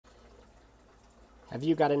Have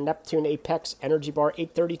you got a Neptune Apex Energy Bar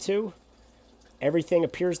 832? Everything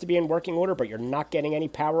appears to be in working order, but you're not getting any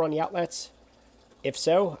power on the outlets? If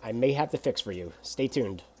so, I may have the fix for you. Stay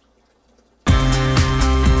tuned.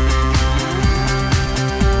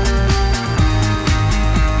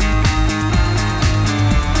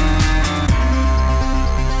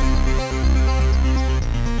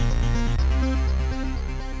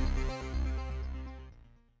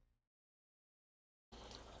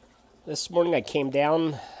 This morning I came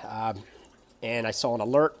down and I saw an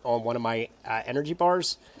alert on one of my energy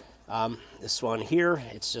bars. This one here,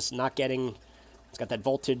 it's just not getting, it's got that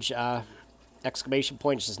voltage exclamation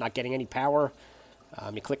point, it's just not getting any power.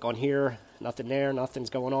 You click on here, nothing there, nothing's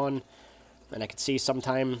going on. And I could see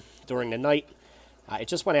sometime during the night, it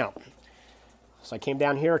just went out. So I came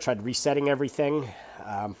down here, tried resetting everything,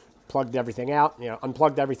 plugged everything out,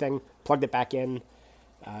 unplugged everything, plugged it back in,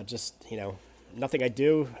 nothing I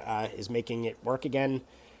do is making it work again.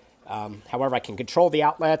 However, I can control the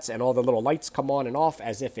outlets and all the little lights come on and off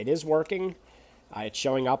as if it is working. It's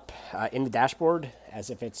showing up in the dashboard as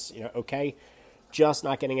if it's okay, just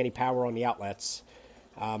not getting any power on the outlets.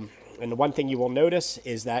 And the one thing you will notice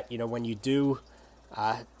is that when you do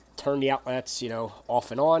turn the outlets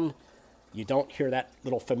off and on, you don't hear that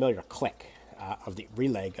little familiar click of the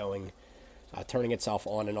relay going, turning itself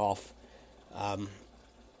on and off.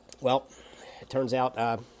 Well, it turns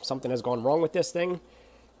out something has gone wrong with this thing,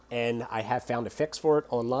 and I have found a fix for it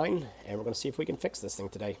online, and we're going to see if we can fix this thing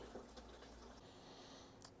today.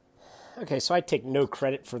 Okay, so I take no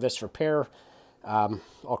credit for this repair.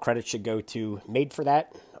 All credit should go to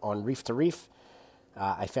MadeForThat on Reef to Reef.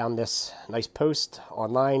 I found this nice post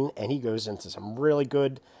online, and he goes into some really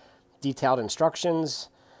good detailed instructions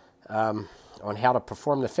on how to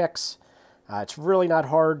perform the fix. It's really not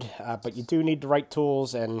hard, but you do need the right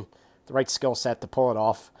tools and the right skill set to pull it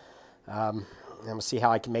off. I'm going to see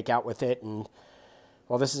how I can make out with it. And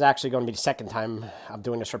well, this is actually going to be the second time I'm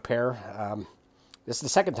doing this repair. This is the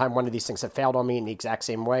second time one of these things have failed on me in the exact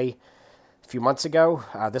same way. A few months ago,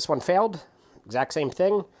 this one failed. Exact same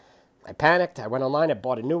thing. I panicked. I went online. I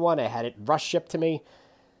bought a new one. I had it rush shipped to me.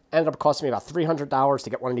 Ended up costing me about $300 to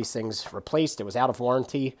get one of these things replaced. It was out of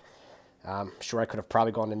warranty. Sure, I could have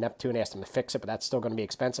probably gone to Neptune and asked them to fix it, but that's still going to be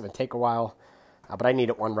expensive and take a while. But I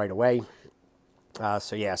needed one right away.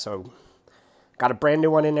 So got a brand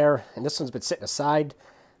new one in there, and this one's been sitting aside.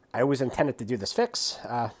 I always intended to do this fix.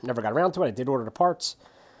 Never got around to it. I did order the parts.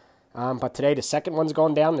 But today the second one's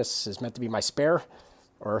going down. This is meant to be my spare,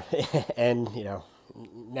 and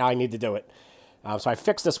now I need to do it. So I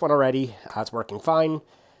fixed this one already. It's working fine.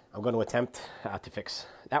 I'm going to attempt to fix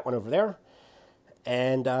that one over there,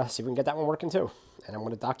 and see if we can get that one working too. And I'm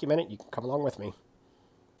going to document it. You can come along with me.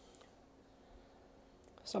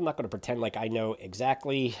 So I'm not going to pretend like I know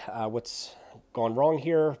exactly what's gone wrong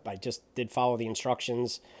here. I just did follow the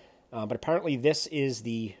instructions. But apparently this is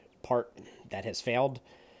the part that has failed.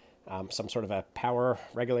 Some sort of a power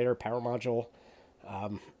regulator, power module.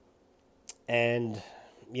 And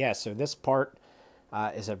yeah, so this part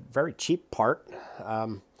is a very cheap part.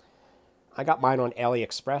 I got mine on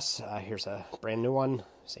AliExpress. Here's a brand new one.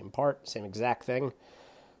 Same part, same exact thing.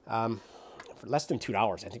 For less than $2.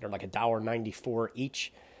 I think they're like $1.94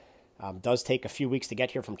 each. Does take a few weeks to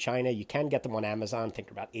get here from China. You can get them on Amazon. I think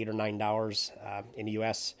they're about $8 or $9 in the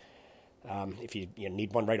U.S. If you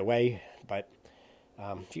need one right away. But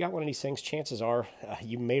if you got one of these things, chances are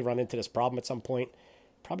you may run into this problem at some point.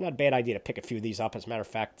 Probably not a bad idea to pick a few of these up. As a matter of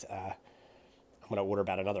fact, I'm going to order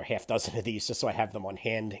about another half dozen of these just so I have them on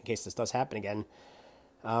hand in case this does happen again.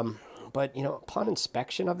 But upon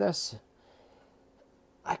inspection of this,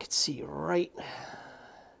 I could see right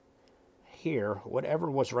here, whatever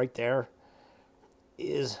was right there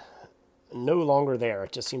is no longer there.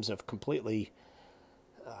 It just seems to have completely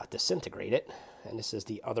disintegrated. And this is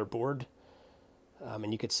the other board.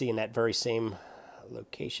 And you could see in that very same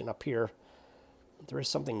location up here, there is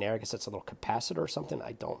something there. I guess that's a little capacitor or something.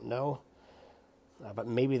 I don't know. But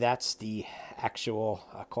maybe that's the actual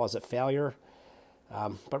cause of failure.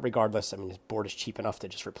 But regardless, I mean, this board is cheap enough to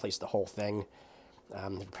just replace the whole thing.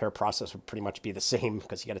 The repair process would pretty much be the same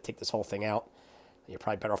because you got to take this whole thing out. You're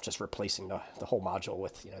probably better off just replacing the whole module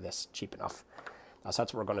with this cheap enough. So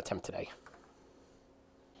that's what we're going to attempt today.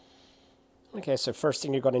 Okay, so first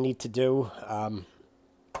thing you're going to need to do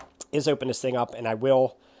is open this thing up, and I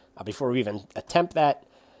will, before we even attempt that,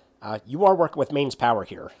 you are working with mains power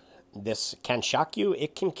here. This can shock you,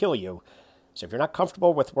 it can kill you. So if you're not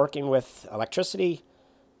comfortable with working with electricity,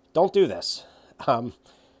 don't do this. And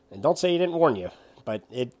don't say you didn't warn you. But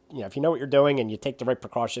if you know what you're doing and you take the right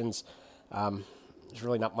precautions, there's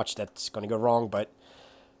really not much that's going to go wrong. But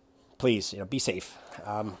please, be safe.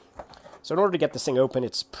 So in order to get this thing open,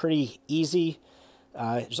 it's pretty easy.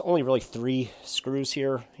 There's only really 3 screws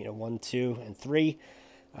here, 1, 2, and 3.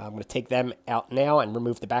 I'm going to take them out now and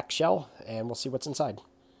remove the back shell, and we'll see what's inside.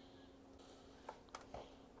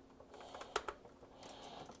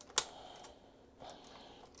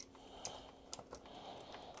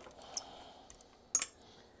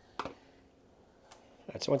 All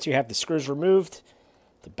right, so once you have the screws removed,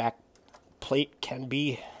 the back plate can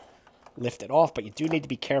be lifted off, but you do need to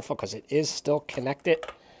be careful because it is still connected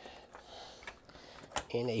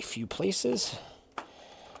in a few places.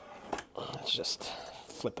 Let's just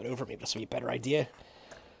flip it over. Maybe this will be a better idea.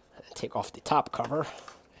 And take off the top cover.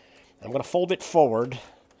 I'm going to fold it forward.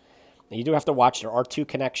 Now you do have to watch. There are 2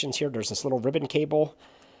 connections here. There's this little ribbon cable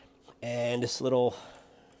and this little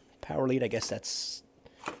power lead. I guess that's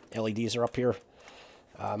LEDs are up here.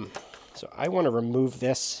 So I want to remove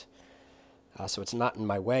this so it's not in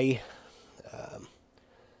my way.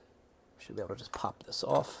 Should be able to just pop this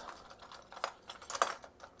off.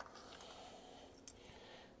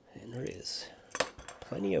 And there is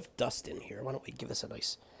plenty of dust in here. Why don't we give this a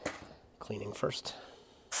nice cleaning first?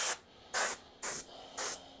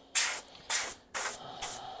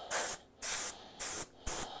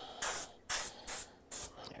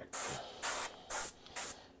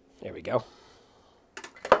 There we go.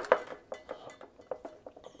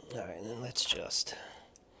 All right, and then let's just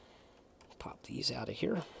pop these out of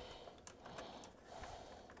here.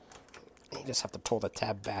 You just have to pull the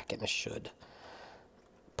tab back and it should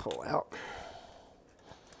pull out.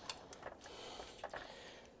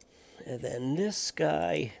 And then this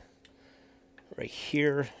guy right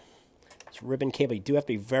here, this ribbon cable, you do have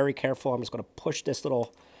to be very careful. I'm just going to push this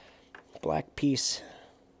little black piece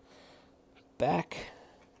back.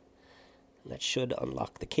 And that should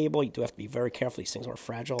unlock the cable. You do have to be very careful. These things are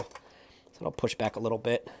fragile. So I'll push back a little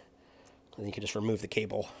bit. And then you can just remove the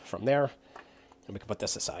cable from there. And we can put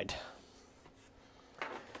this aside.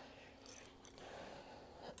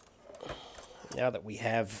 Now that we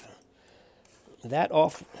have that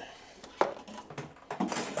off,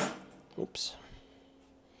 oops,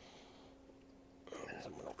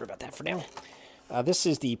 I'm going to worry about that for now. This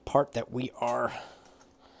is the part that we are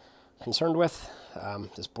concerned with,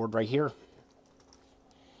 this board right here.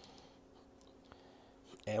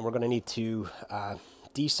 And we're going to need to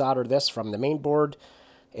desolder this from the main board.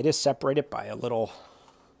 It is separated by a little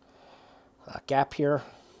gap here.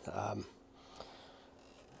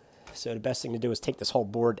 So the best thing to do is take this whole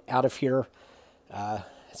board out of here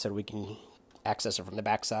so we can access it from the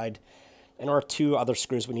back side. And there are 2 other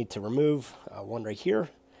screws we need to remove, one right here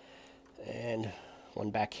and one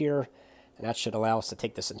back here. And that should allow us to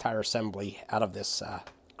take this entire assembly out of this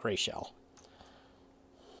gray shell.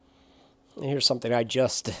 And here's something I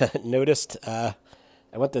just noticed. I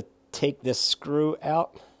went to take this screw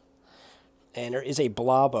out, and there is a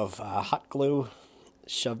blob of hot glue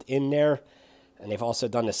shoved in there. And they've also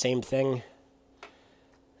done the same thing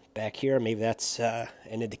back here. Maybe that's an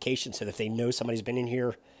indication so that if they know somebody's been in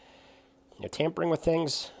here, tampering with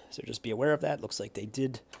things. So just be aware of that. Looks like they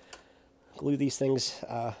did glue these things,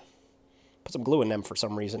 put some glue in them for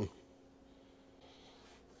some reason.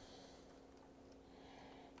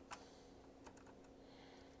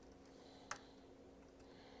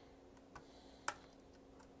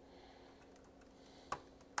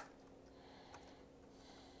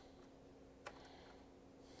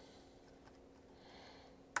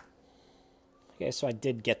 Okay, so I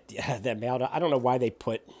did get them out. I don't know why they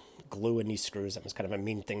put glue in these screws. That was kind of a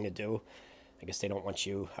mean thing to do. I guess they don't want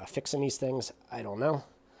you fixing these things. I don't know.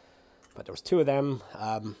 But there was 2 of them.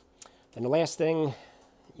 And the last thing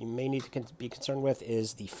you may need to be concerned with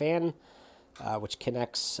is the fan, which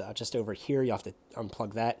connects just over here. You have to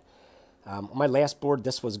unplug that. On my last board,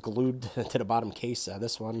 this was glued to the bottom case.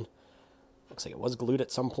 This one looks like it was glued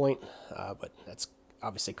at some point, but that's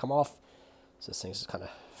obviously come off. So this thing's just kind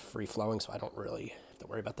of free-flowing, so I don't really have to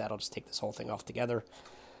worry about that. I'll just take this whole thing off together.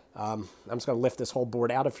 I'm just going to lift this whole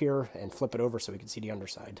board out of here and flip it over so we can see the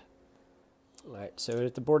underside. All right, so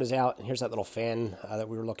the board is out, and here's that little fan that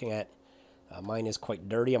we were looking at. Mine is quite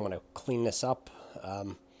dirty. I'm going to clean this up.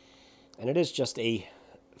 And it is just a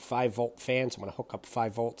 5-volt fan, so I'm going to hook up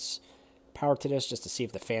 5 volts power to this just to see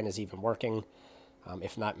if the fan is even working.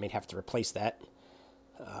 If not, may have to replace that.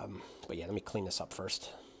 But yeah, let me clean this up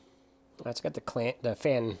first. Right, so I got the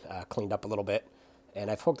fan cleaned up a little bit,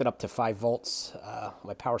 and I've hooked it up to 5 volts,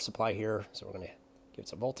 my power supply here, so we're going to give it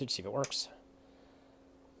some voltage, see if it works.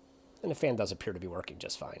 And the fan does appear to be working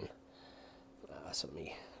just fine. So let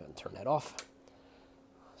me turn that off.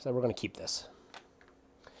 So we're going to keep this.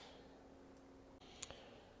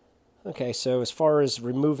 Okay, so as far as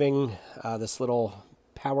removing this little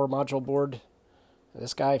power module board,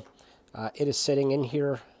 this guy, it is sitting in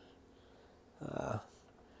here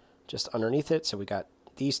just underneath it. So we got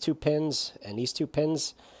these two pins and these two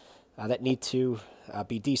pins that need to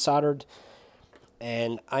be desoldered.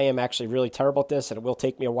 And I am actually really terrible at this, and it will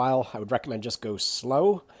take me a while. I would recommend just go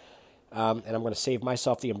slow. And I'm going to save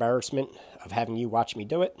myself the embarrassment of having you watch me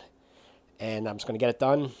do it. And I'm just going to get it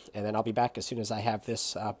done, and then I'll be back as soon as I have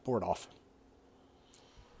this board off.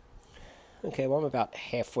 Okay, well, I'm about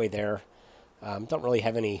halfway there. Don't really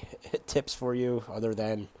have any tips for you other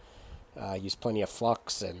than use plenty of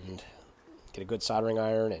flux and get a good soldering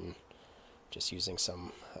iron, and just using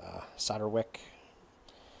some solder wick,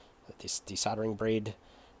 this desoldering braid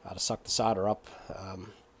to suck the solder up.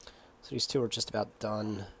 So these two are just about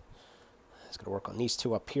done. It's going to work on these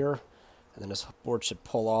two up here, and then this board should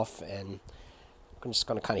pull off, and I'm just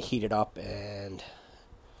going to kind of heat it up and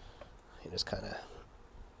just kind of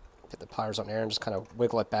get the pliers on there and just kind of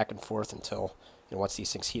wiggle it back and forth until, once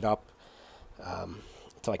these things heat up,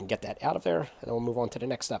 until I can get that out of there, and then we'll move on to the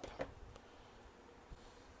next step.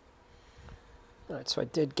 Alright, so I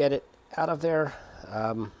did get it out of there,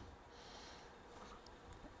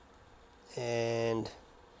 and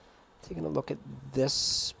taking a look at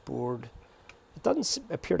this board, it doesn't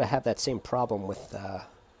appear to have that same problem with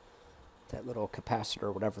that little capacitor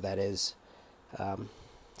or whatever that is.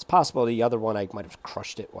 It's possible the other one I might have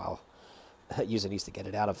crushed it while using these to get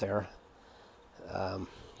it out of there.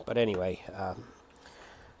 But anyway,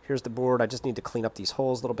 here's the board. I just need to clean up these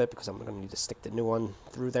holes a little bit because I'm going to need to stick the new one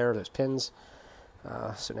through there, those pins.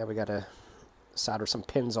 So now we got to solder some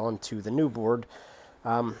pins onto the new board.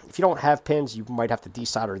 If you don't have pins, you might have to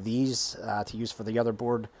desolder these to use for the other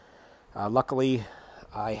board. Luckily,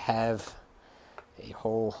 I have a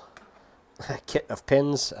whole kit of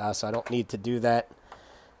pins, so I don't need to do that.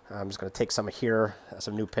 I'm just going to take some of here,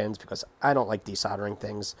 some new pins, because I don't like desoldering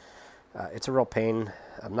things. It's a real pain.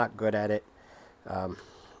 I'm not good at it,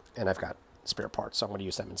 and I've got spare parts, so I'm going to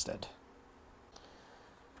use them instead.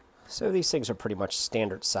 So these things are pretty much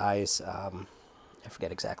standard size. I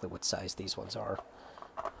forget exactly what size these ones are.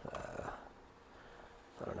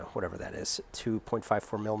 I don't know, whatever that is,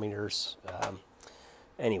 2.54 millimeters.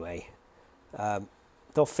 Anyway,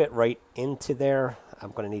 they'll fit right into there.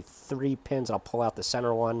 I'm going to need 3 pins. I'll pull out the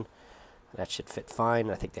center one. That should fit fine.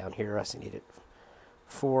 I think down here I need it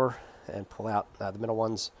 4, and pull out the middle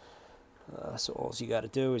ones. So all you got to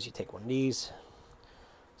do is you take one of these,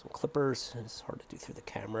 some clippers, and it's hard to do through the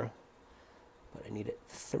camera, but I need it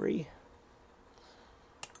 3.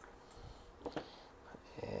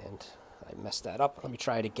 And I messed that up. Let me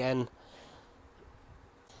try it again.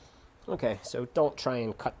 Okay, so don't try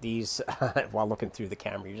and cut these while looking through the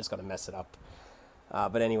camera. You're just going to mess it up.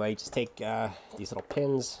 But anyway, just take these little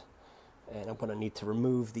pins, and I'm going to need to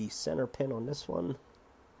remove the center pin on this one.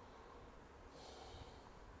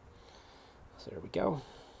 So there we go.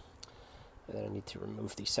 And then I need to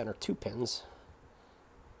remove the center 2 pins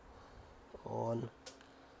on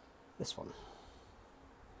this one.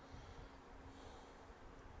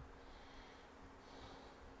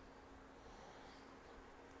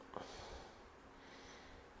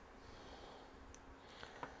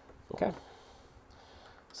 Okay,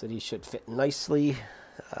 so these should fit nicely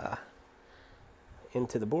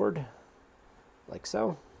into the board, like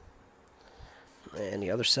so. And the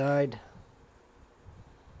other side.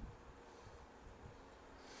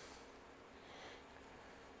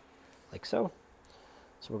 Like so.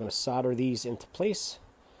 So we're going to solder these into place.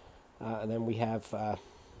 And then we have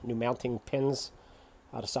new mounting pins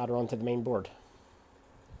to solder onto the main board.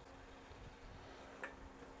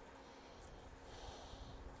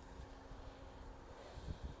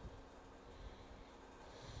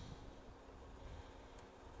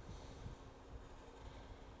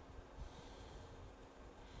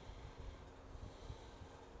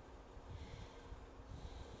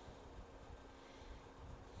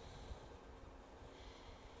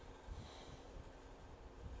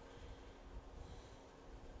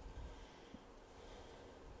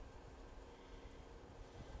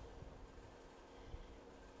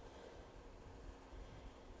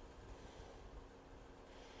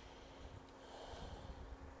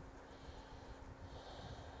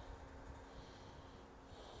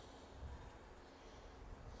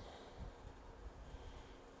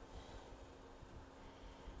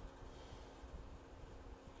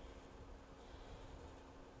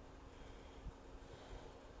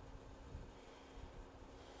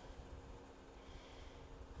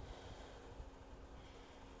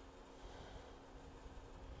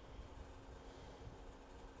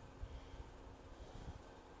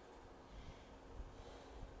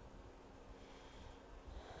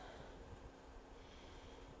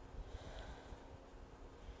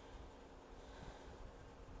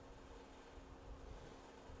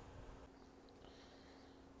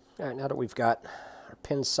 All right, now that we've got our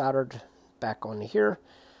pins soldered back onto here,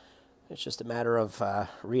 it's just a matter of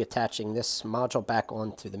reattaching this module back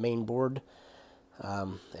onto the main board.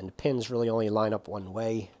 And the pins really only line up one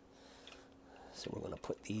way. So we're going to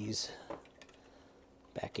put these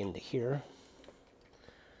back into here.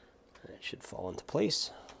 And it should fall into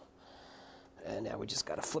place. And now we just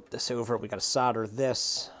got to flip this over. We got to solder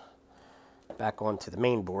this back onto the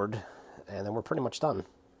main board, and then we're pretty much done.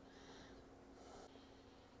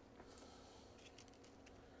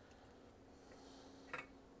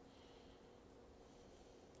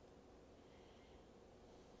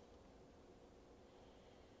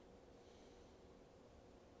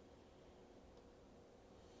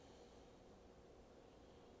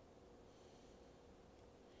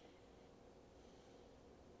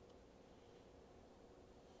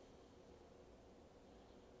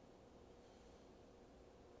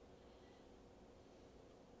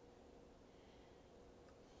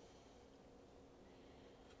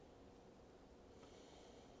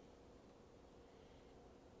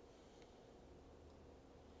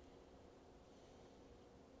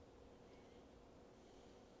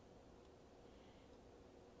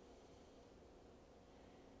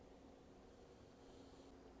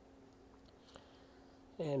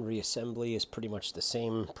 And reassembly is pretty much the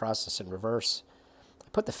same process in reverse. I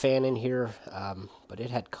put the fan in here, but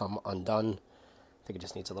it had come undone. I think it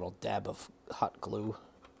just needs a little dab of hot glue.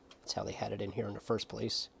 That's how they had it in here in the first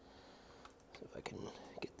place. So if I can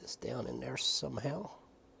get this down in there somehow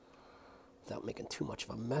without making too much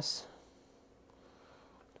of a mess.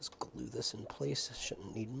 Just glue this in place.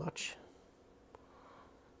 Shouldn't need much.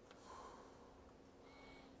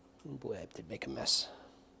 Boy, I did make a mess.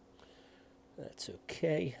 That's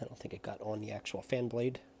okay. I don't think it got on the actual fan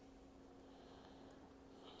blade.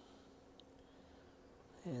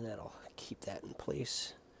 And that'll keep that in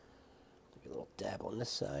place. Maybe a little dab on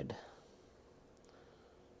this side.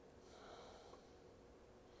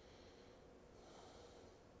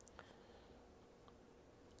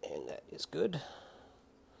 And that is good.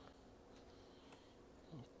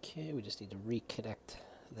 Okay, we just need to reconnect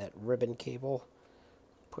that ribbon cable.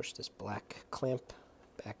 Push this black clamp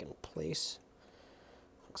back in place.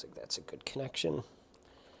 Looks like that's a good connection.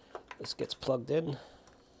 This gets plugged in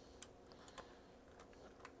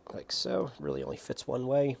like so. Really only fits one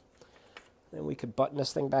way. Then we could button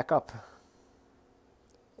this thing back up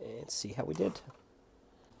and see how we did.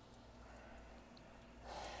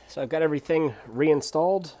 So I've got everything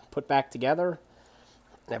reinstalled, put back together.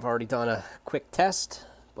 And I've already done a quick test,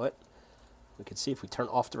 but we can see if we turn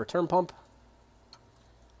off the return pump.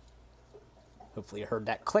 Hopefully you heard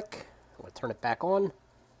that click. I'm going to turn it back on.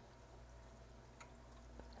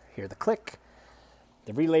 Hear the click.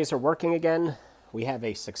 The relays are working again. We have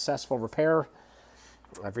a successful repair.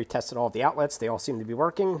 I've retested all of the outlets. They all seem to be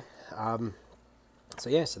working. So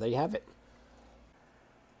yeah, so there you have it.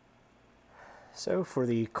 So for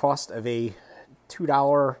the cost of a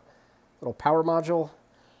 $2 little power module,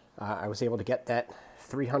 I was able to get that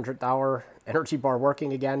 $300 energy bar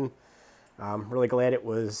working again. I'm really glad it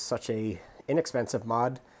was such a inexpensive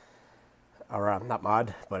mod, or not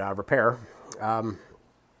mod, but repair.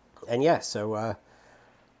 And yeah, so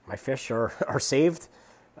my fish are saved.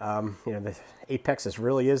 You know, the Apex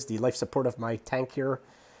really is the life support of my tank here.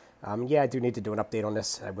 Yeah, I do need to do an update on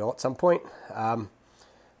this. I will at some point.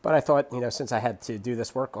 But I thought, you know, since I had to do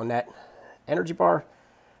this work on that energy bar,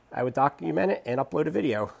 I would document it and upload a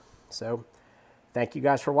video. So thank you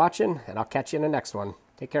guys for watching, and I'll catch you in the next one.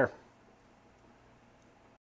 Take care.